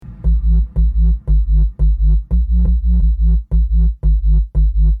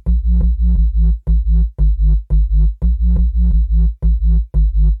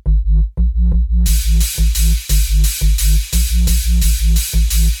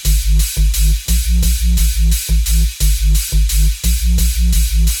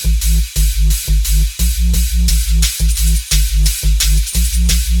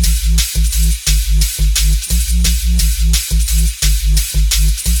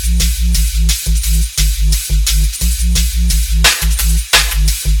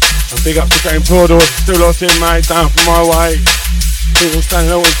Big up to Graham Pordor, still lost in, mate, down from my way. People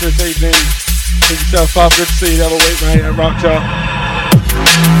standing always this evening. Pick yourself up, good to see you the other week, mate, at Rupture.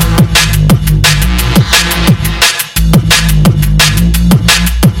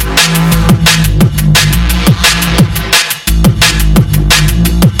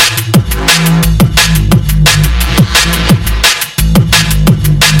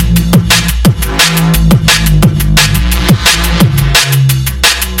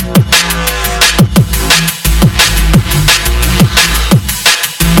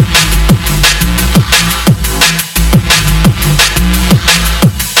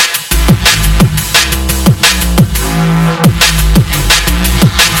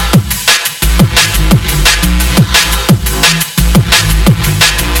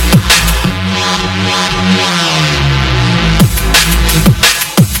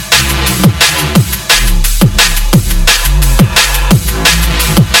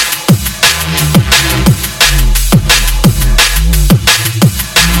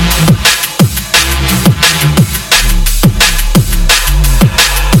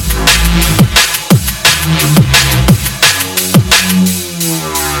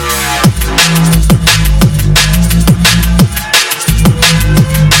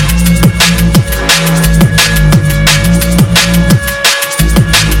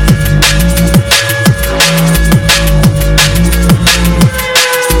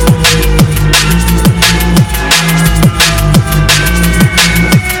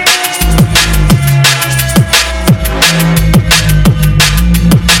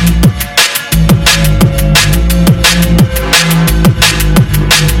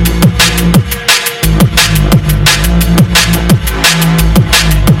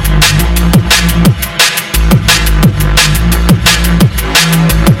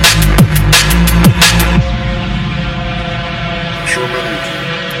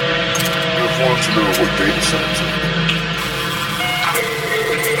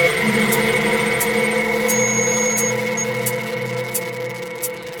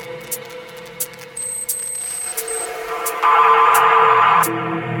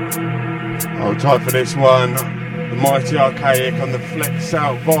 Time for this one, the Mighty Archaic on the Flex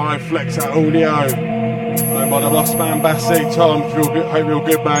Out Vibe, Flex Out Audio. Owned by the Lost Man Bassi. Tom, hope you're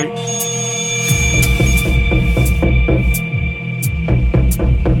good, mate.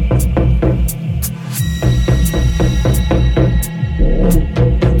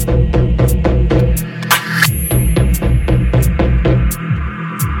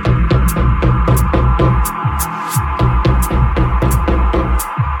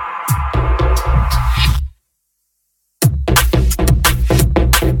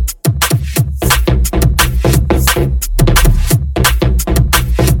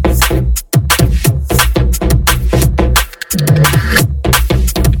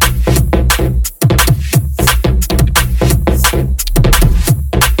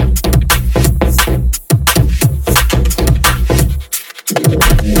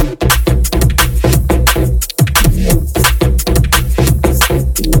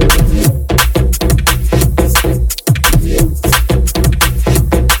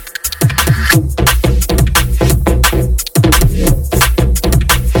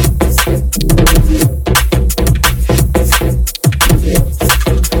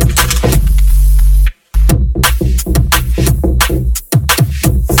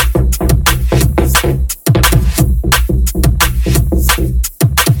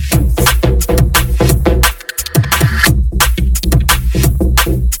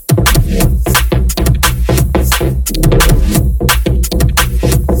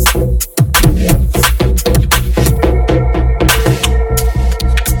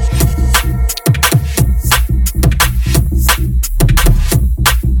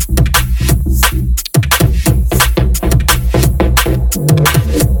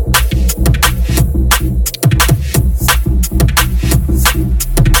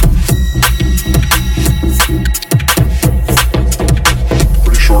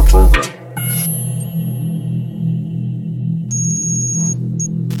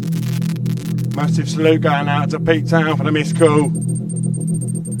 Massive salute going out to Pete Town for the missed call.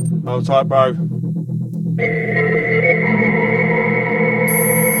 Hold tight, bro.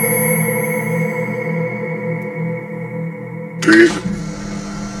 Pete.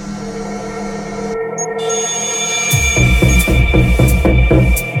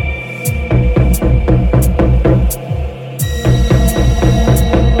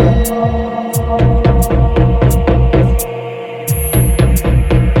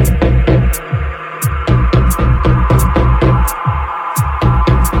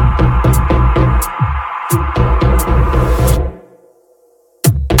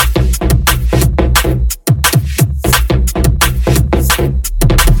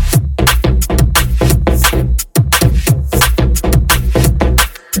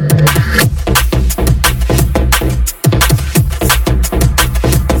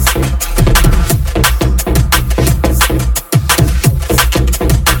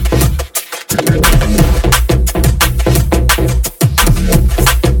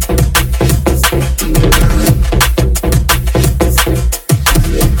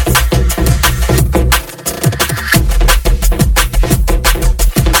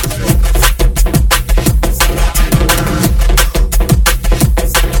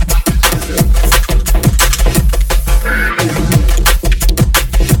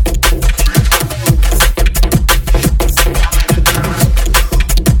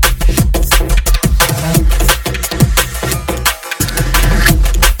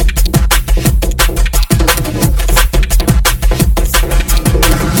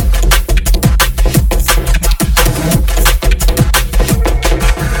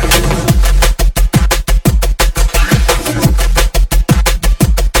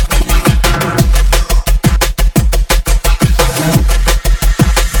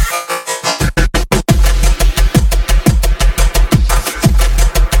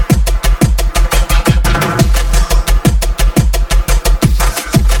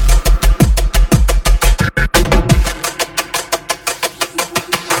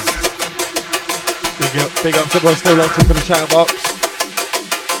 Big up to everyone still locked in for the shout box.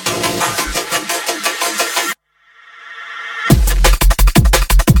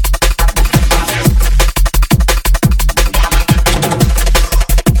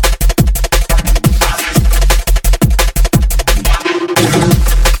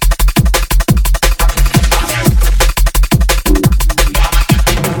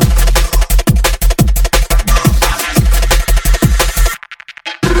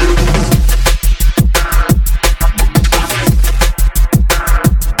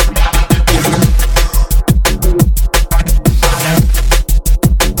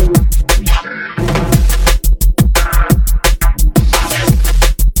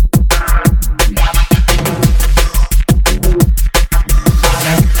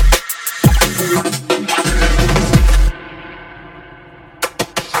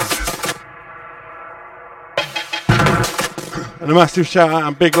 A massive shout out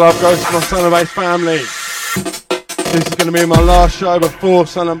and big love goes to my Sun and Bass family. This is going to be my last show before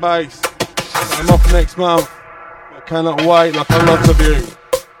Sun and Bass. I'm off next month. I cannot wait, like a lot of you.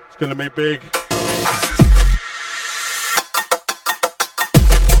 It's going to be big.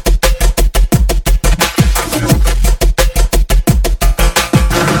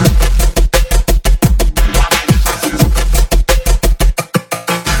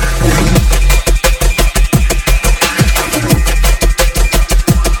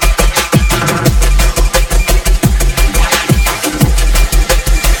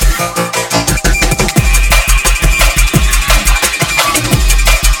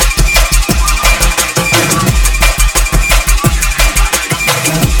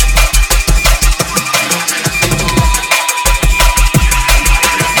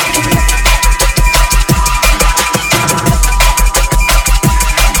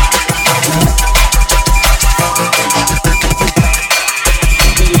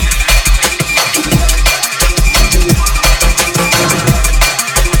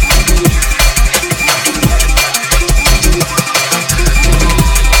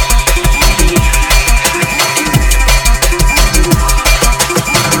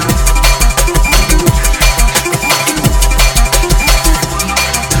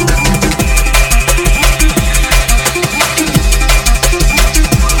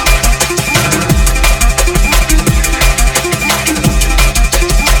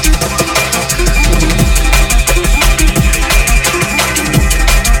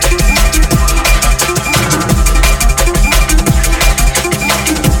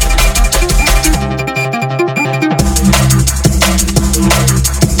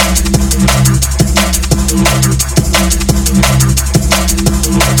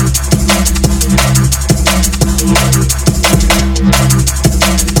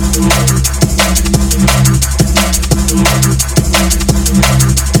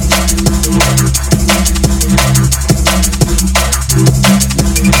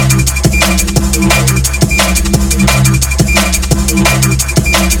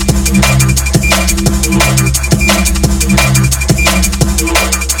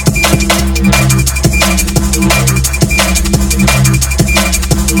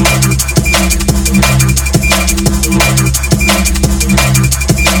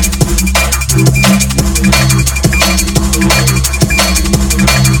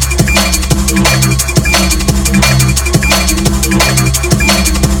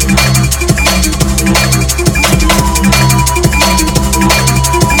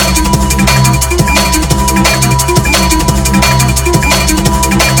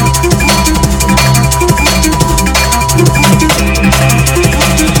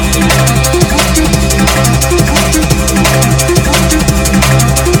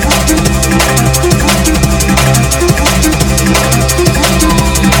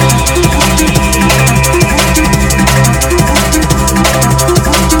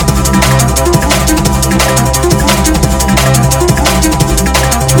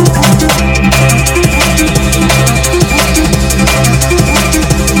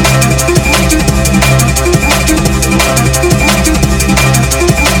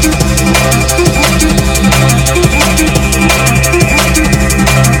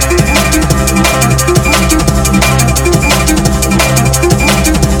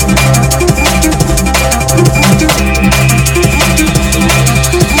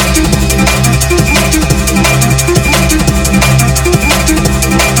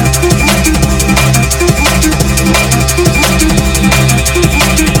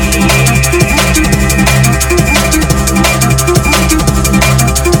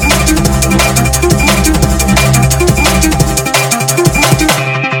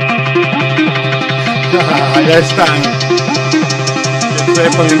 Yes, Dan. up to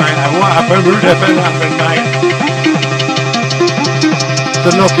everybody, mate. And what happened? RudeFM happened, mate.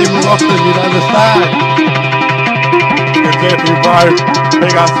 The knocking more often, you'd understand. Good to hear from you, bro.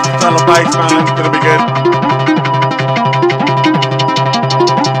 Big up to the bass, man. It's gonna be good.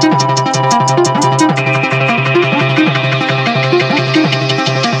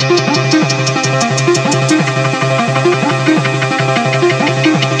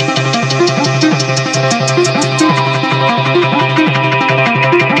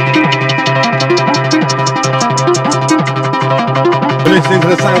 Listening to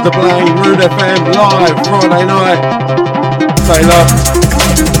the sounds of Blaine, RudeFM live Friday night. Say love.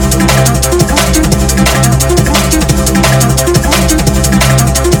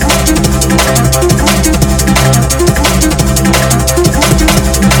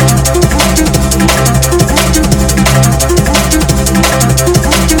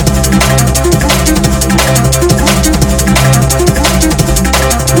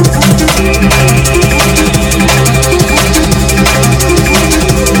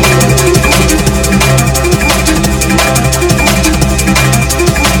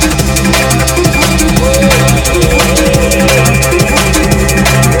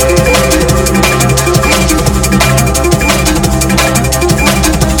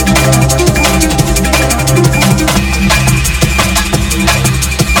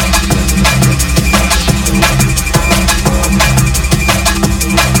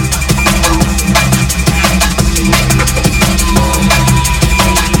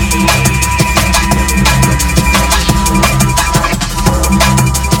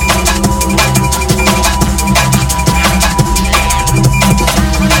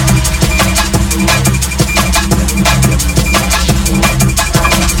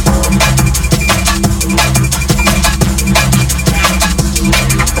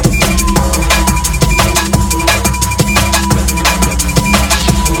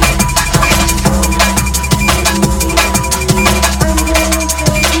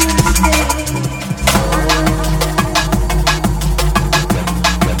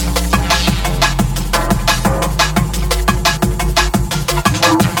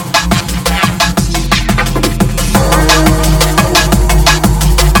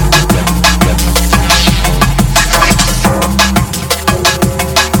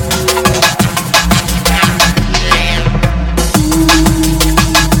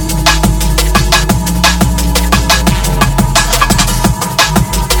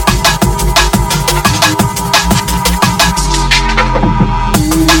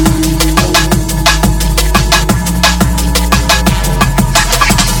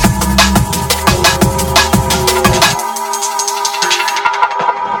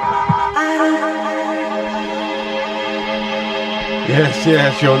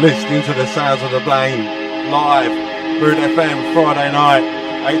 Yes, you're listening to the sounds of the Blaine live, RudeFM Friday night,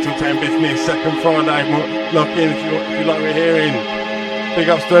 8 till 10 business, second Friday. Lock in if you like what you're hearing. Big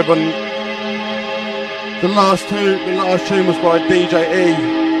ups to everyone. The last tune was by DJ E.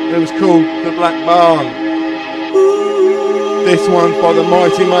 It was called The Black Barn. This one's by the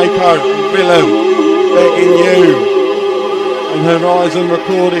Mighty Mako, Villain, Begging You, and Horizon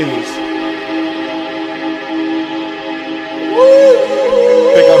Recordings.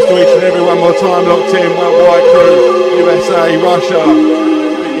 Big ups to each and every one more time locked in, worldwide crew, USA, Russia.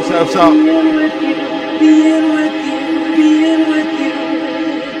 Pick yourselves up. Being with you.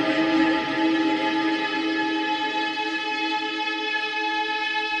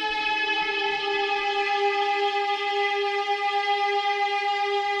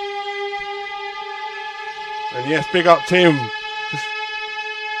 And yes, big up Tim.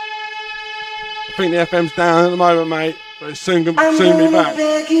 I think the FM's down at the moment, mate. But it's soon be back.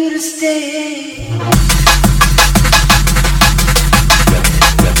 Beg you to stay.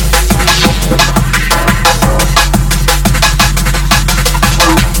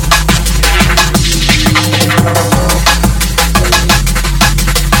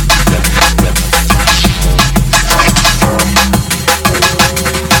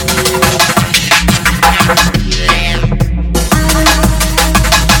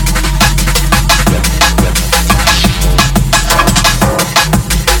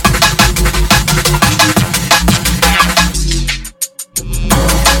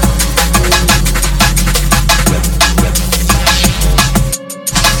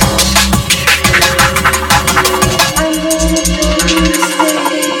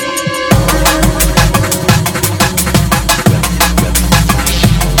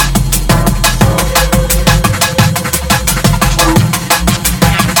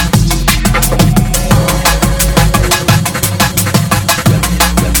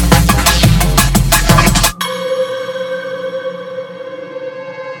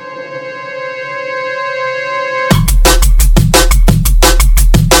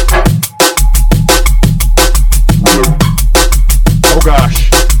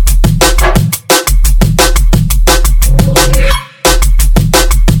 August.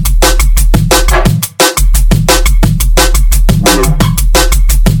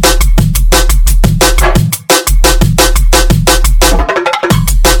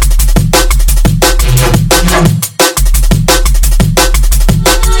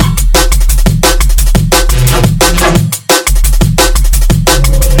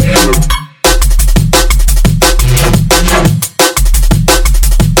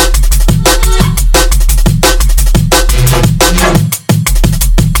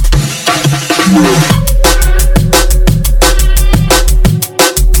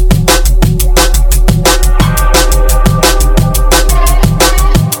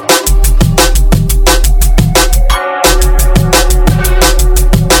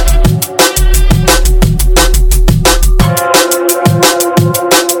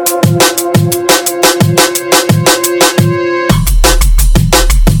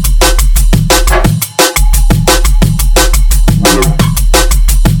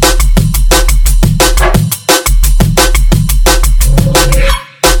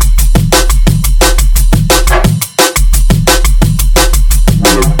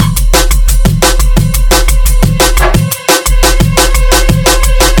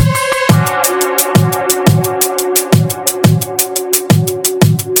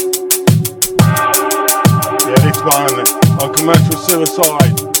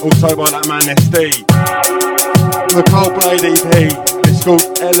 Suicide, also by that man SD. The Coldblade EP, it's called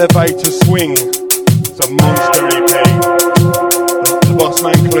Elevator Swing. It's a monster EP. The boss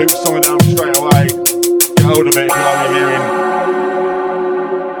man Clue song it down straight away. Get hold of it if you like what you're hearing.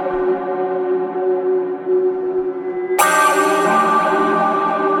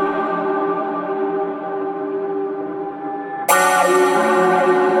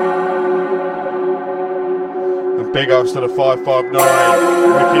 Big ups to the 559.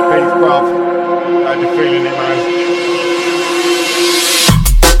 Wicked beats, bruv. How you feeling it, man?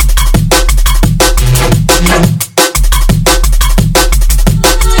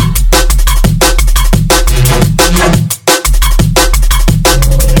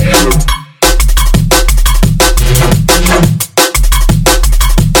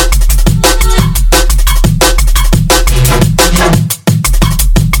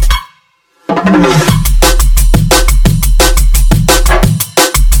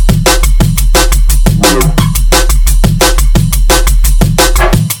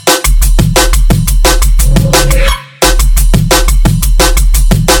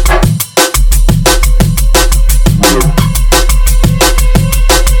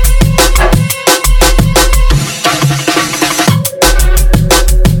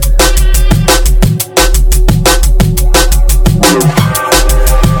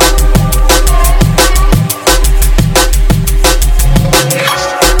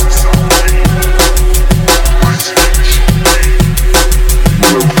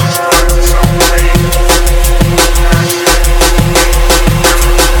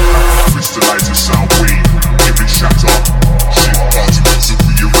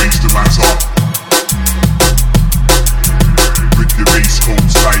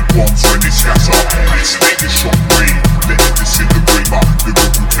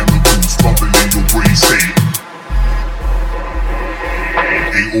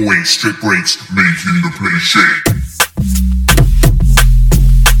 Strip breaks, making the place shake.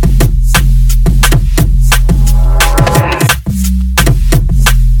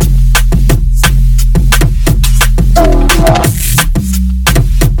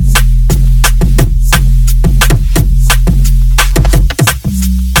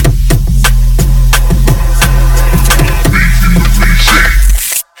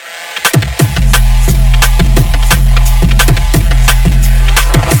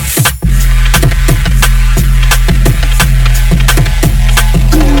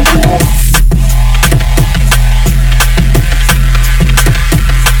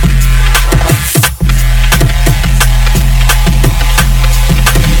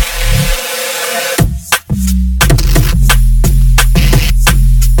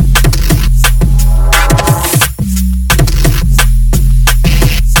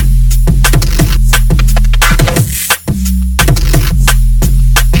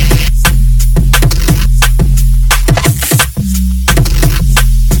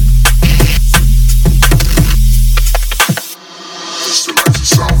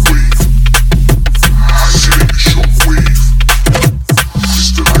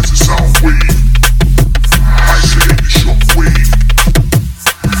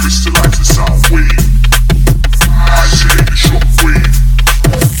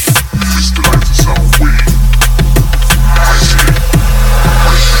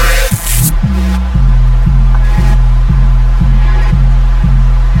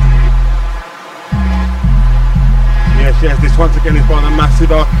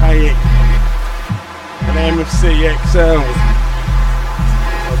 archaic. An MC XL.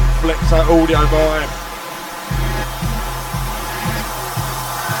 Flexo audio vibe.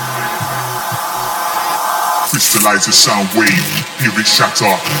 Crystallize the sound wave, hear it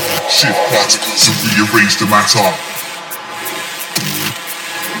shatter. Shift particles and rearrange the matter.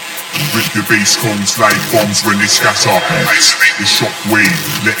 Rip the bass cones like bombs when they scatter. Isolate the shock wave,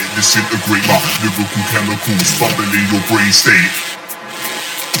 let it disintegrate my lyrical chemicals, bubbling your brain state.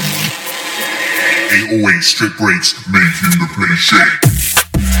 808 strip breaks, making the place shake.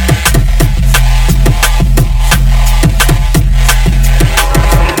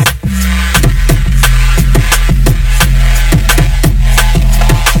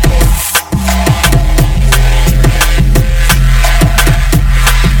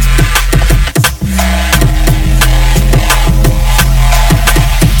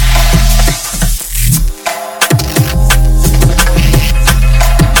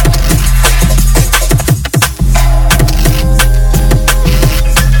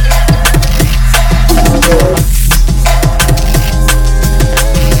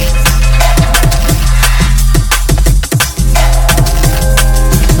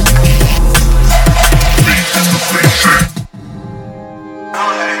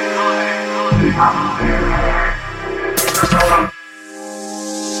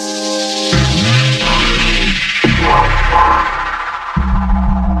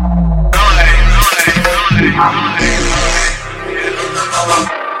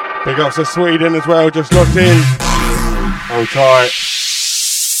 Big ups to Sweden as well, just locked in. Hold tight.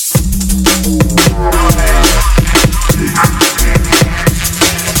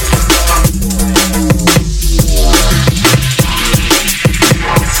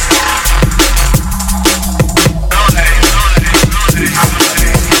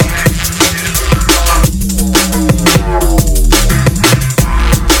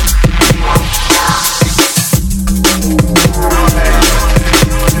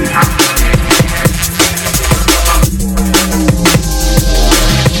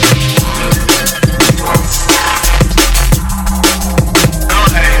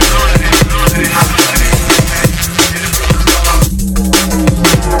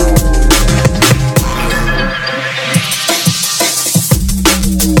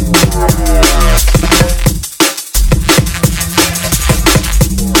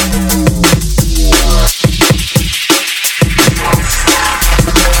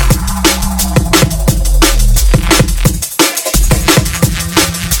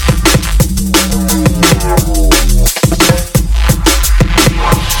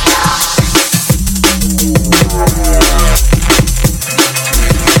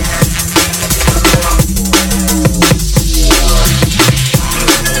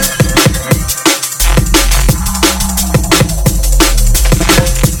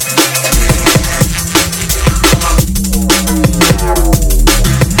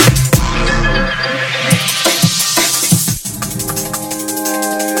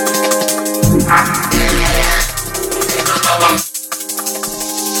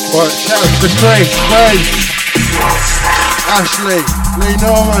 The Grace, Ashley, Lee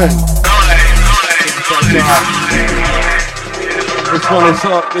Norman.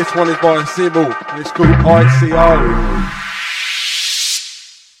 This one is by Sybil. It's called ICO.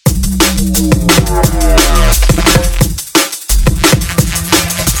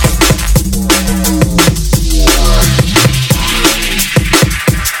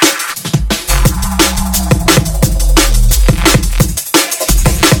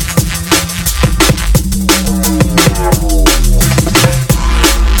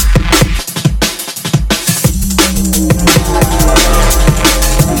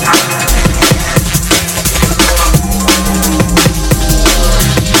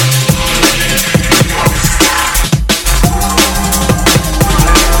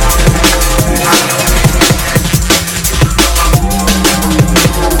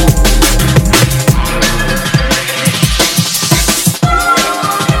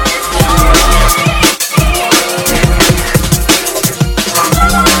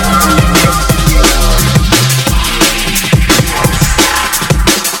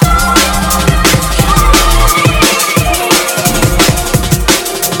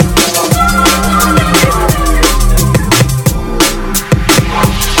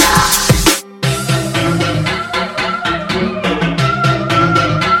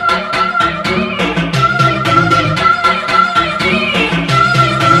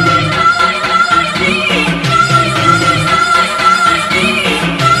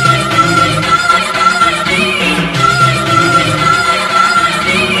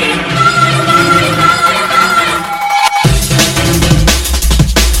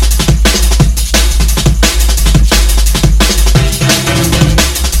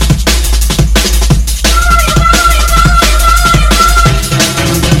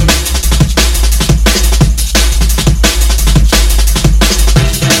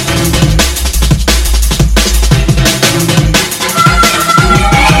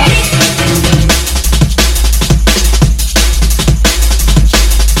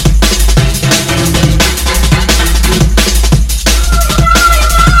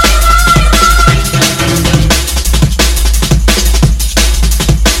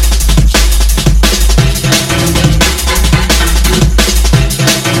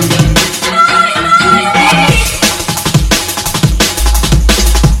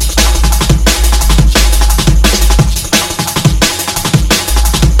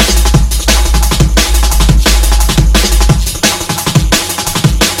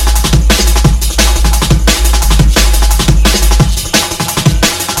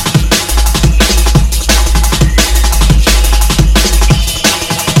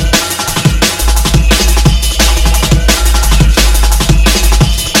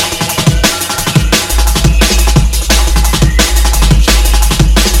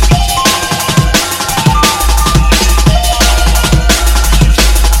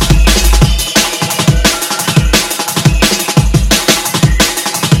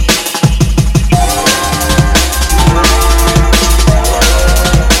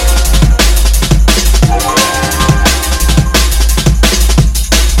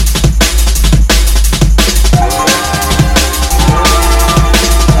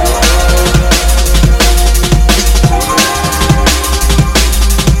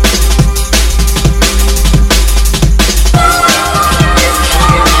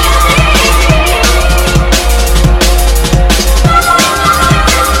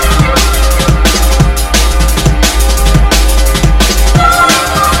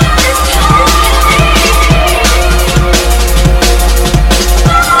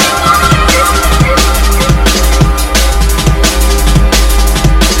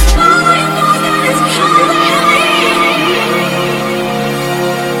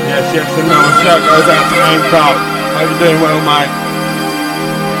 Hancock. Hope you're doing well, mate.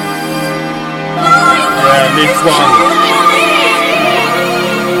 Yeah, this one.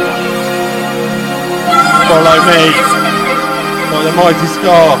 Follow me by the mighty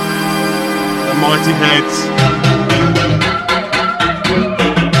Scar, the mighty Heads.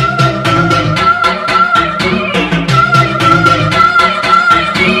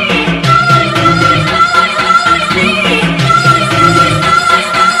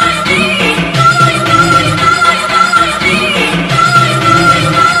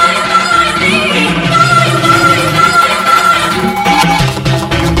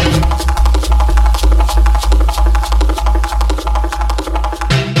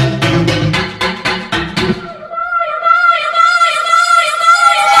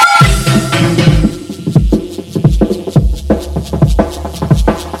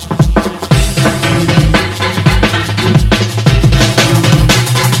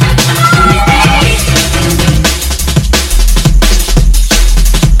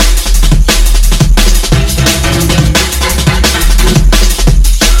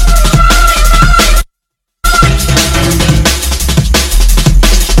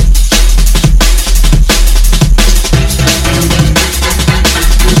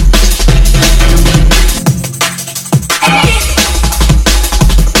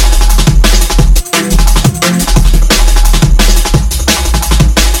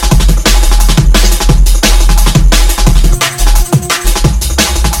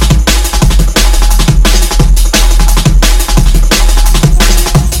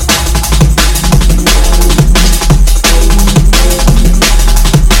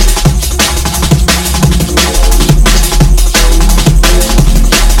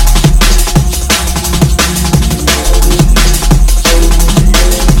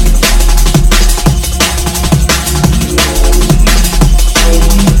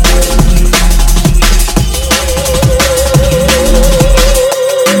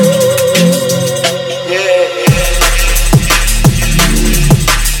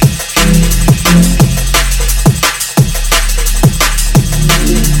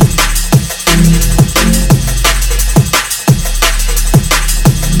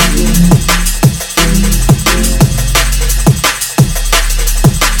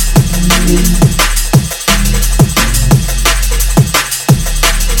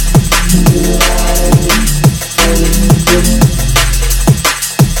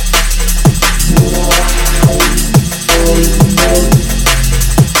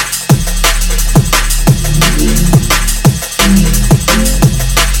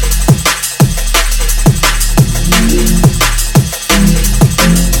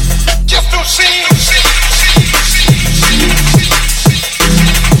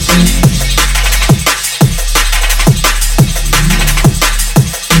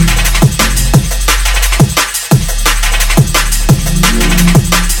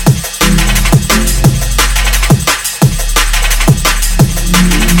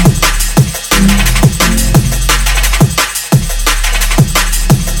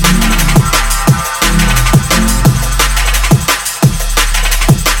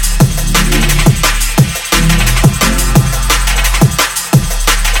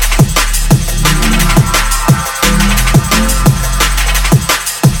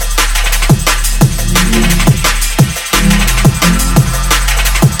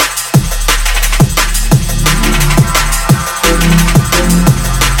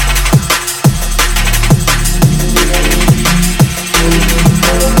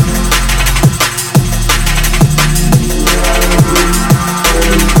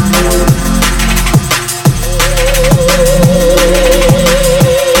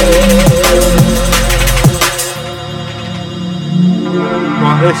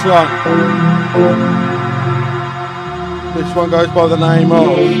 This one goes by the name of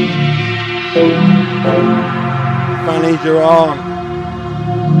Fanny Duran.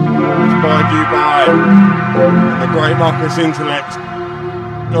 Inspired you by the great Marcus Intellect.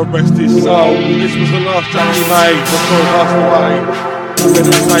 God rest his soul. This was the last track he made before he passed away. I'm going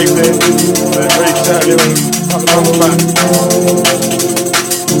to save it, but it really certainly was a couple of months back.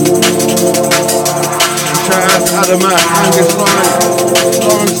 And shout out to Adam Mack, Angus Lyon,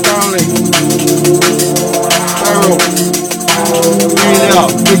 Lawrence Stanley, Errol, Amelia,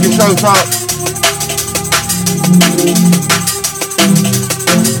 big yourself up.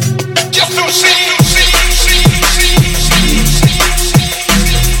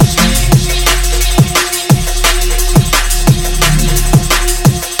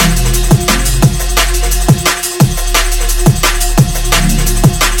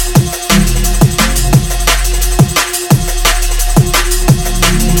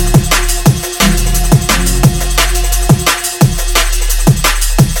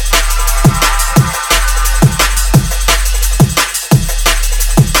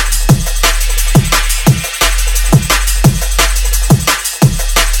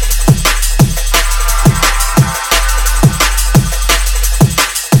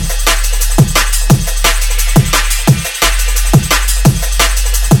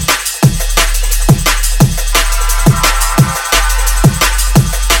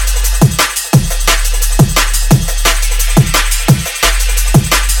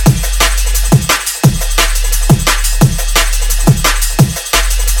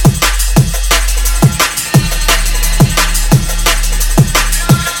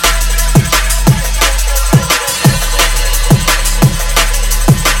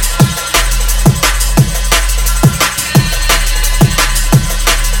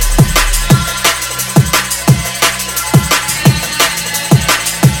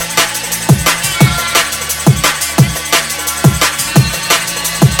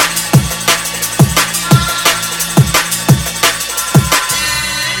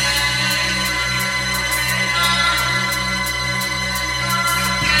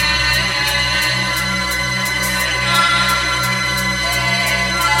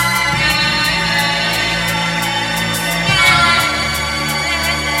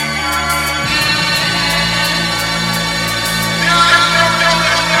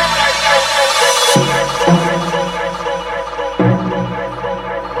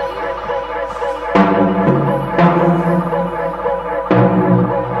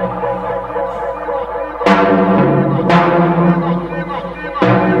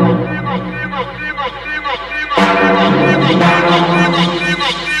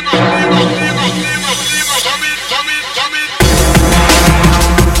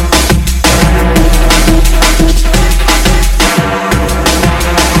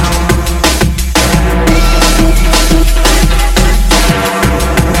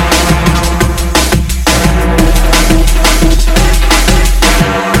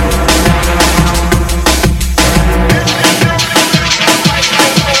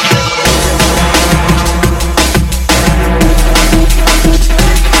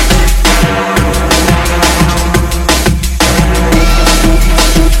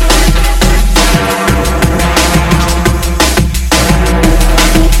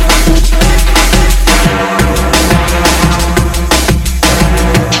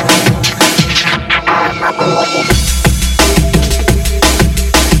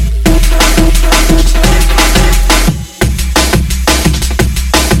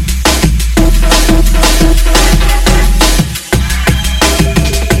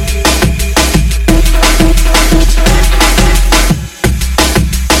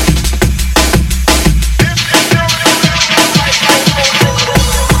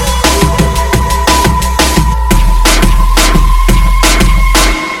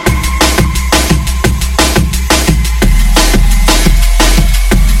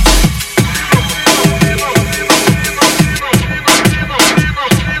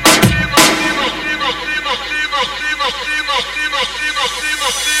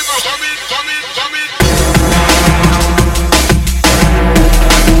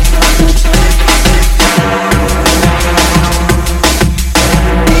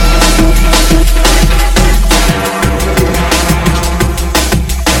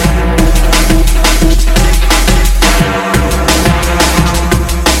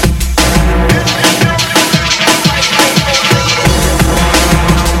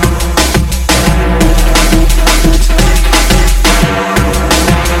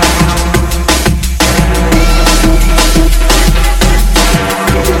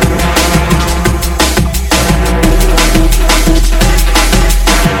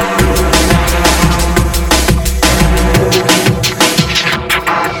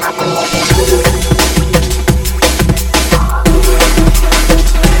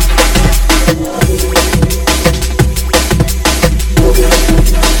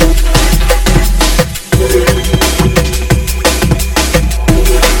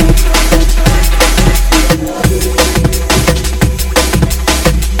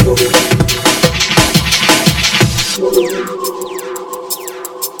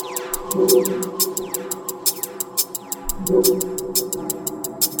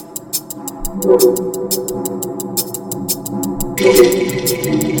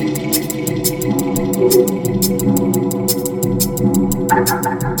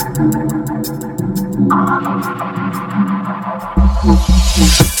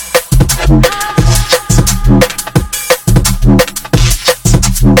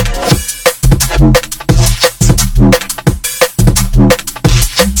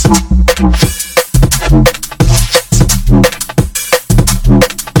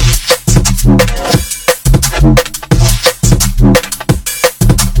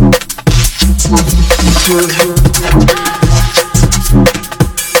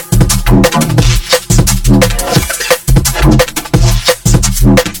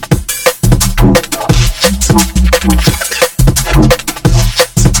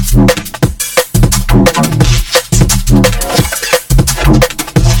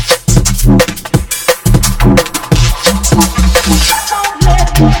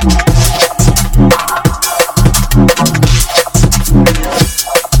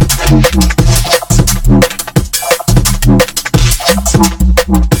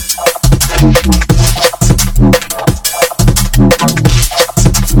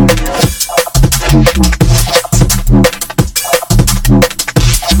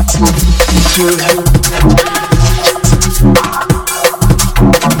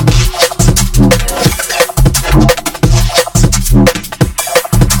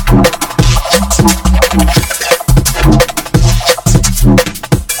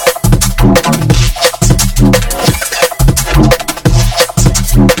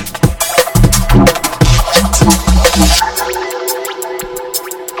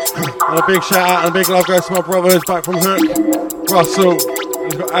 Big shout out and a big love goes to my brother who's back from Hook, Russell.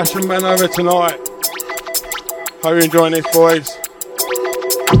 He's got Ash and Ben over tonight. Hope you're enjoying this, boys.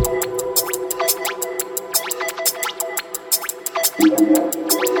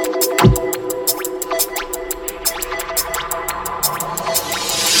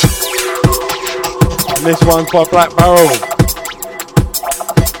 And this one's by Black Barrel.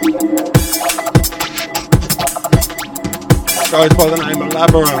 Goes by the name of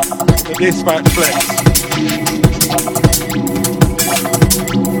Labyrinth. The Dispatch Flex.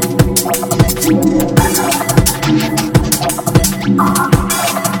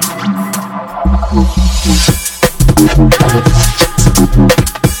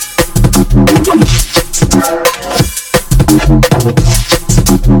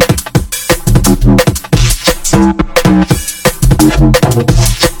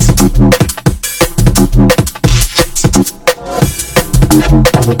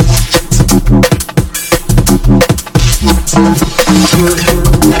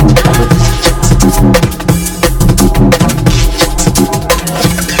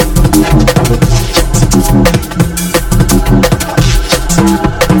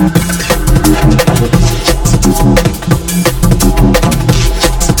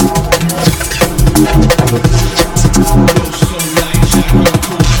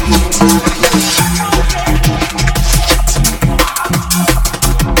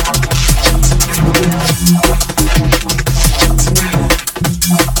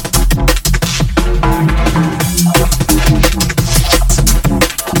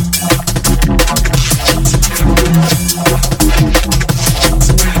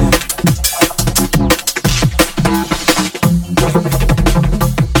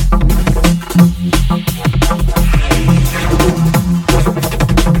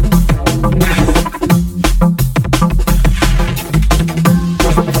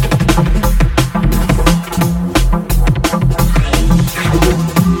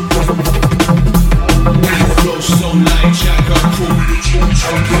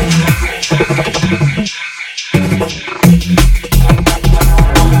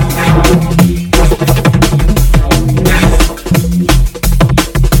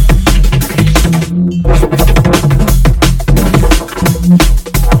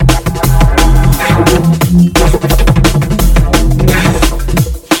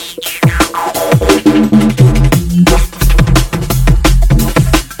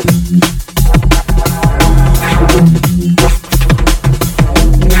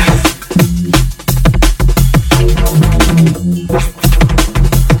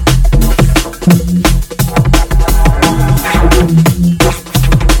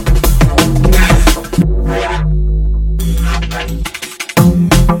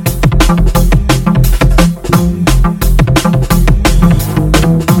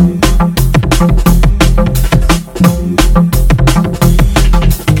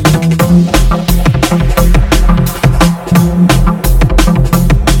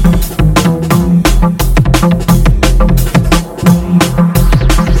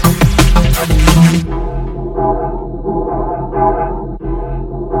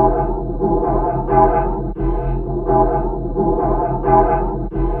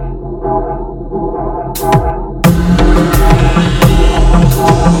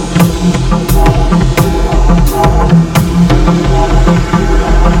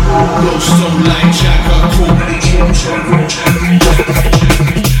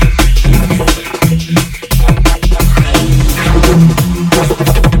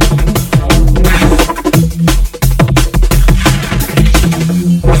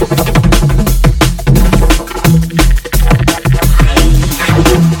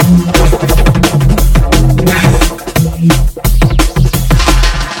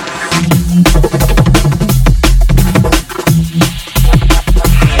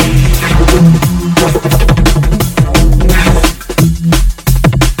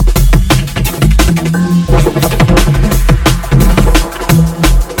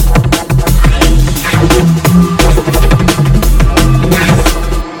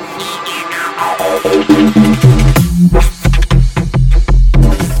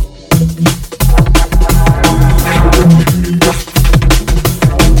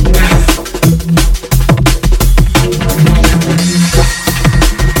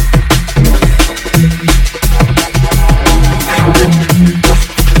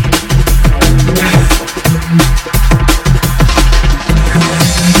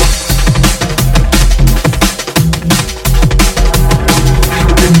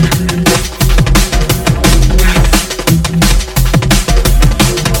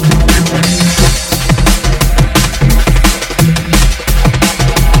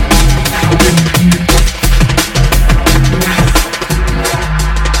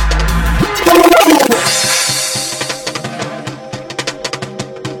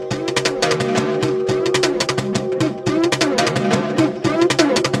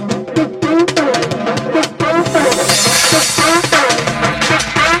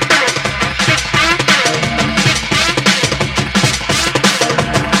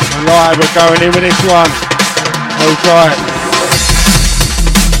 we're going in with this one. Hold tight.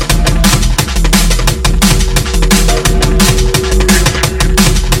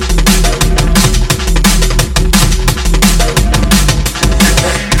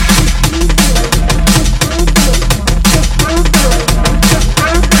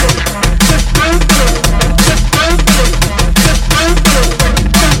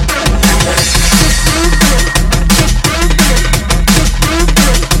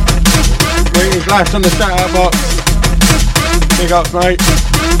 Flash on the shout out box. Big ups, mate.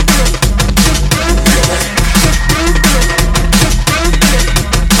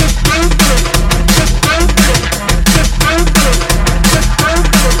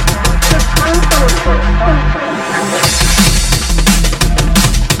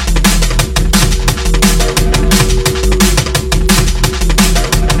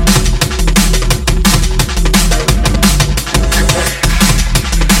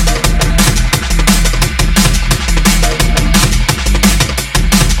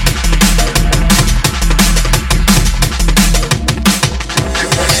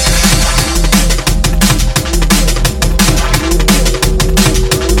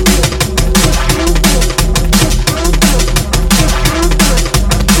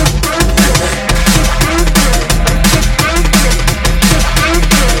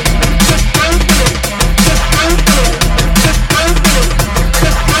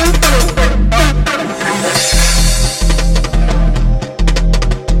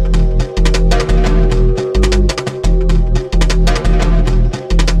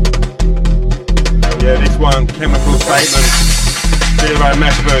 Chemical statement, zero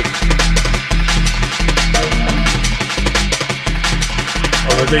method.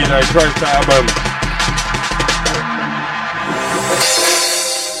 On the DJ Trust album.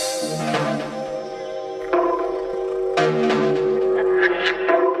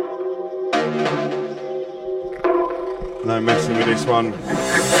 No messing with this one.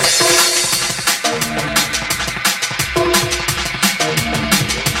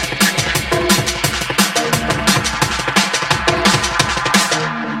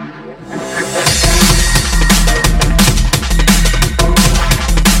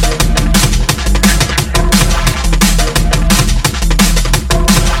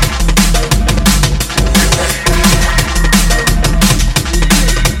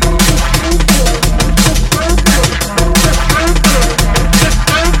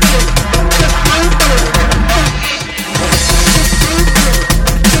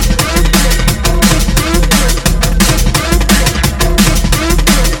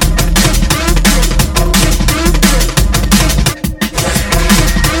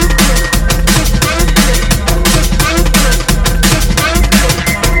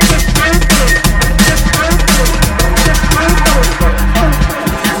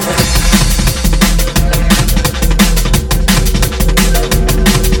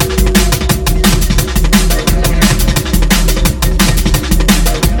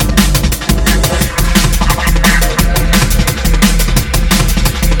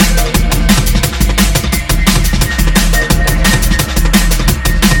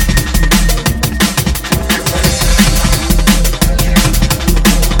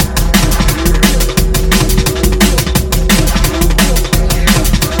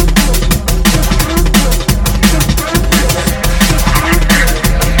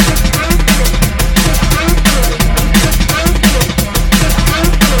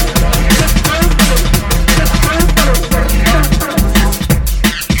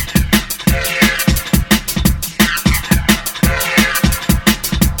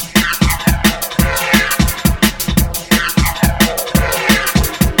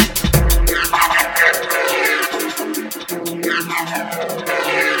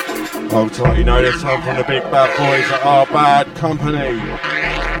 Hold tight, you know this time from the big bad boys that are bad company.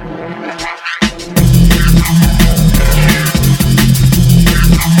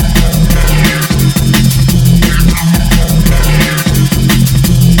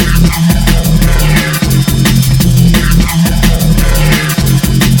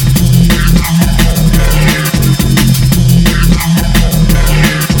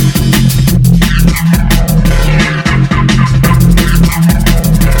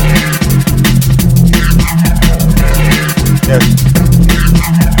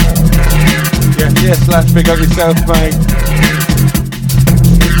 Yes, Slash, big up yourself, mate.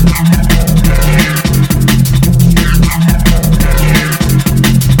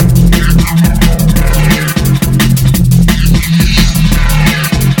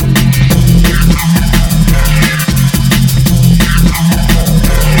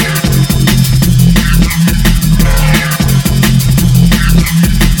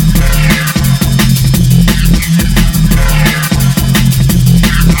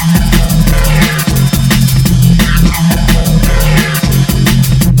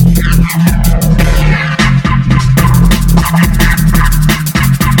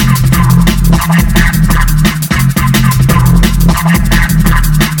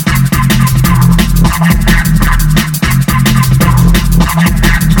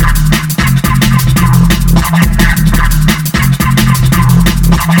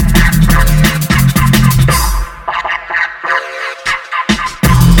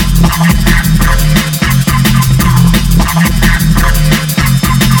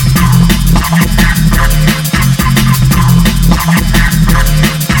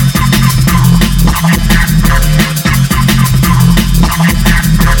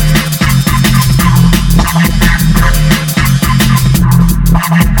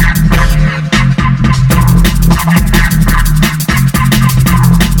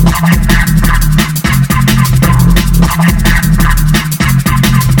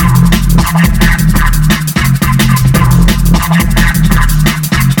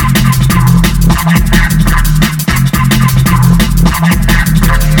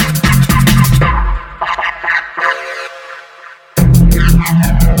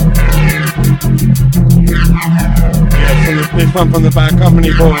 pump on the back, company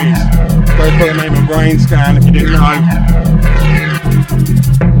boys. Go for the name of Brain Scan if you didn't know.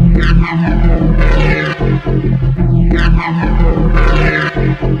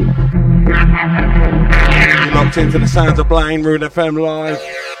 You're locked into the sounds of Blaine, RudeFM Live.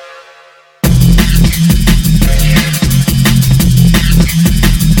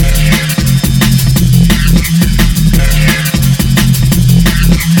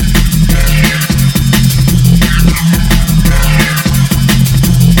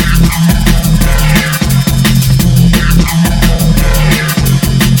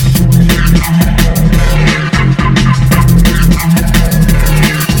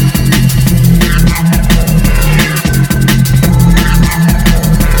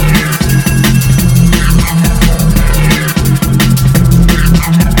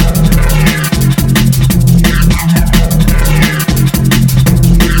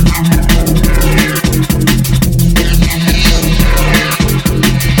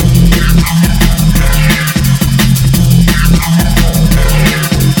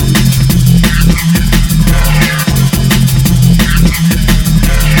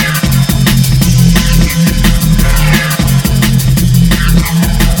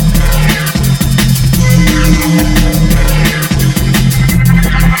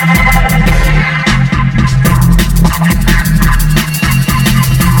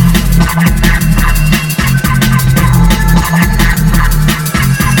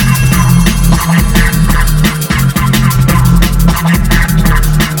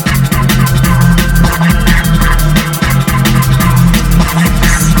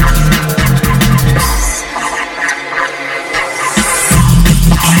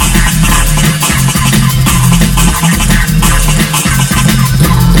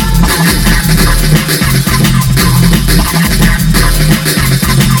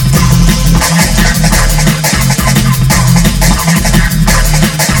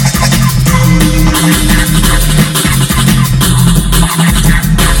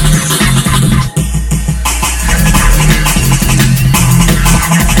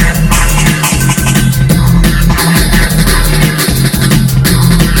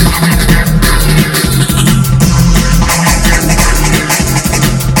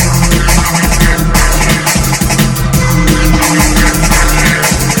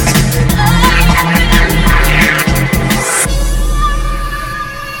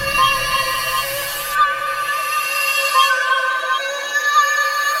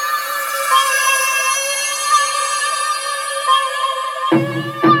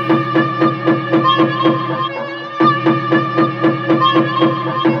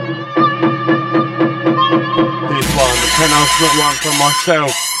 Penultimate one from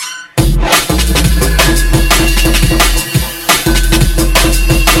myself.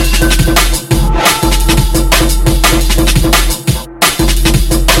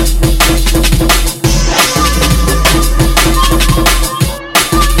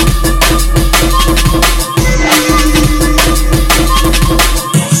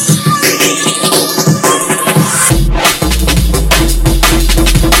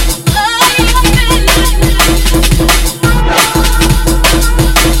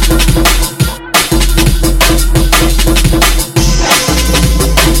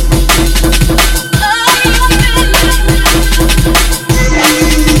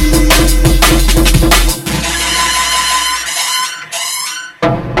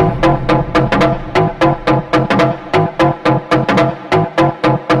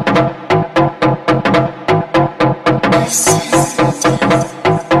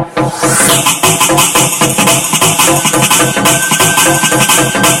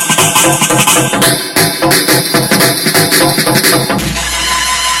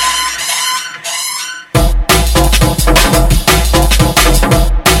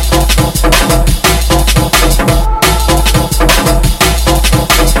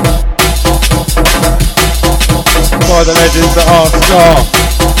 The legends that are Star.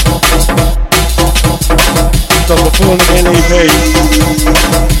 Got the Born Again EP.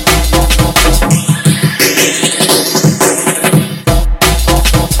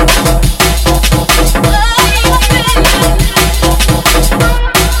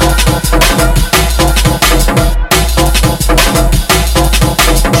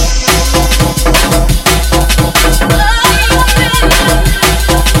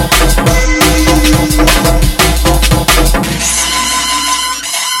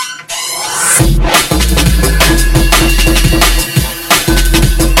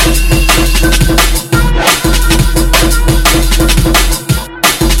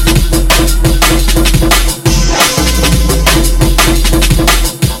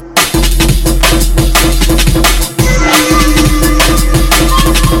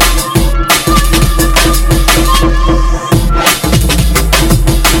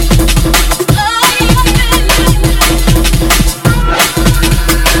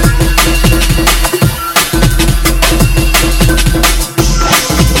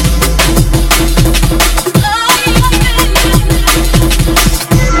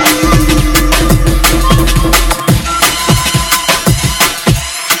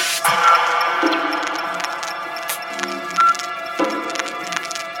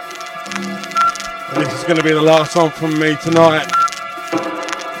 going to be the last one from me tonight.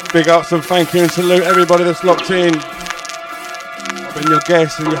 Big ups and thank you and salute everybody that's locked in. I've been your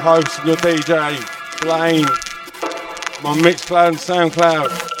guest and your host and your DJ, Blaine. I'm on Mixcloud and Soundcloud.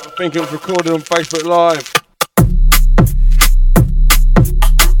 I think it was recorded on Facebook Live.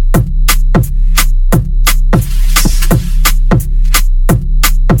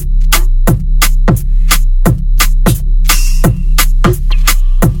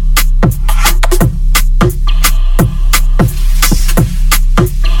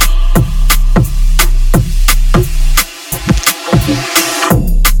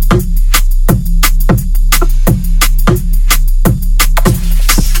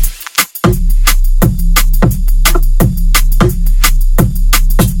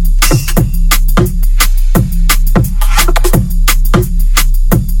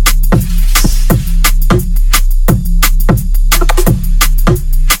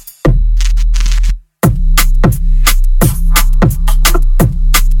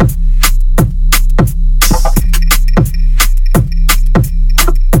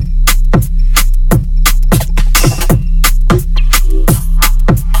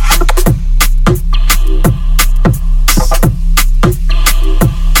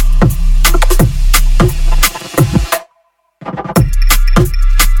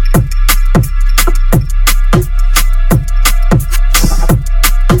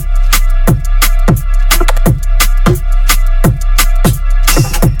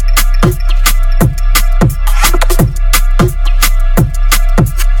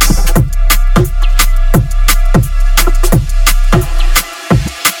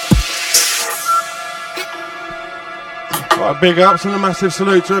 Big ups and a massive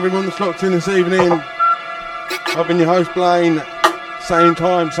salute to everyone that's locked in this evening. I've been your host Blaine. Same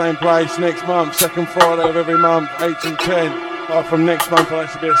time, same place, next month, second Friday of every month, 8 till 10. Apart from next month, I'll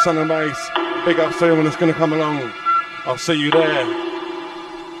actually be at Sun and Bass. Big ups to everyone that's going to come along. I'll see you there.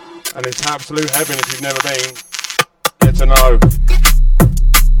 And it's absolute heaven if you've never been. Get to know.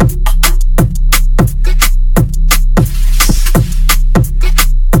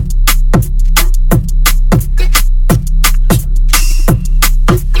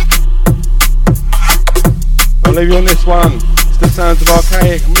 I'll leave you on this one. It's the sounds of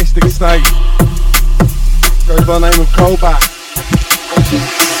Archaic Mystic State. Goes by the name of Colback.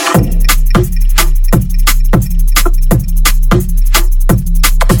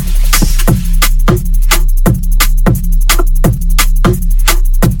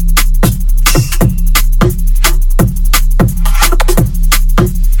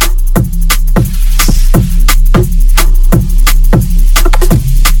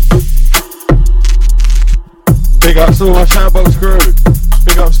 Big ups to all my shoutbox crew.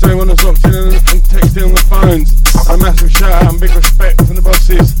 Big ups to everyone that's locked in and texting on the phones. A massive shout out and big respect to the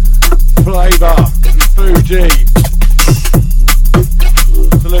bosses, Flavour and Fuji.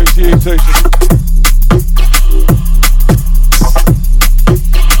 Salute to you too.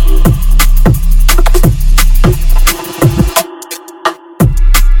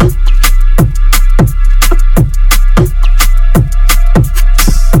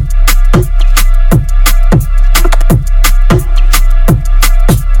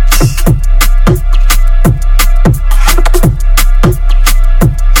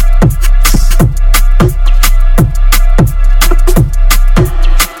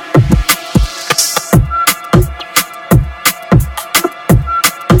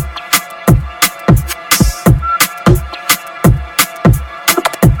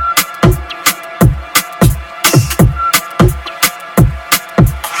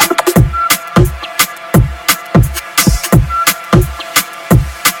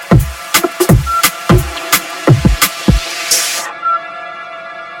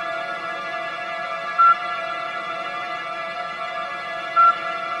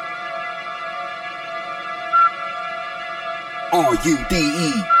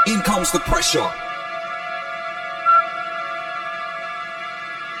 RudeFM, in comes the pressure.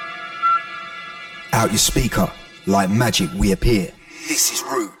 Out your speaker, like magic we appear. This is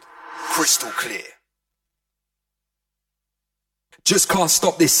Rude, crystal clear. Just can't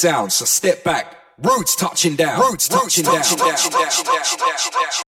stop this sound, so step back. Rude's touching down. Rude's touching down.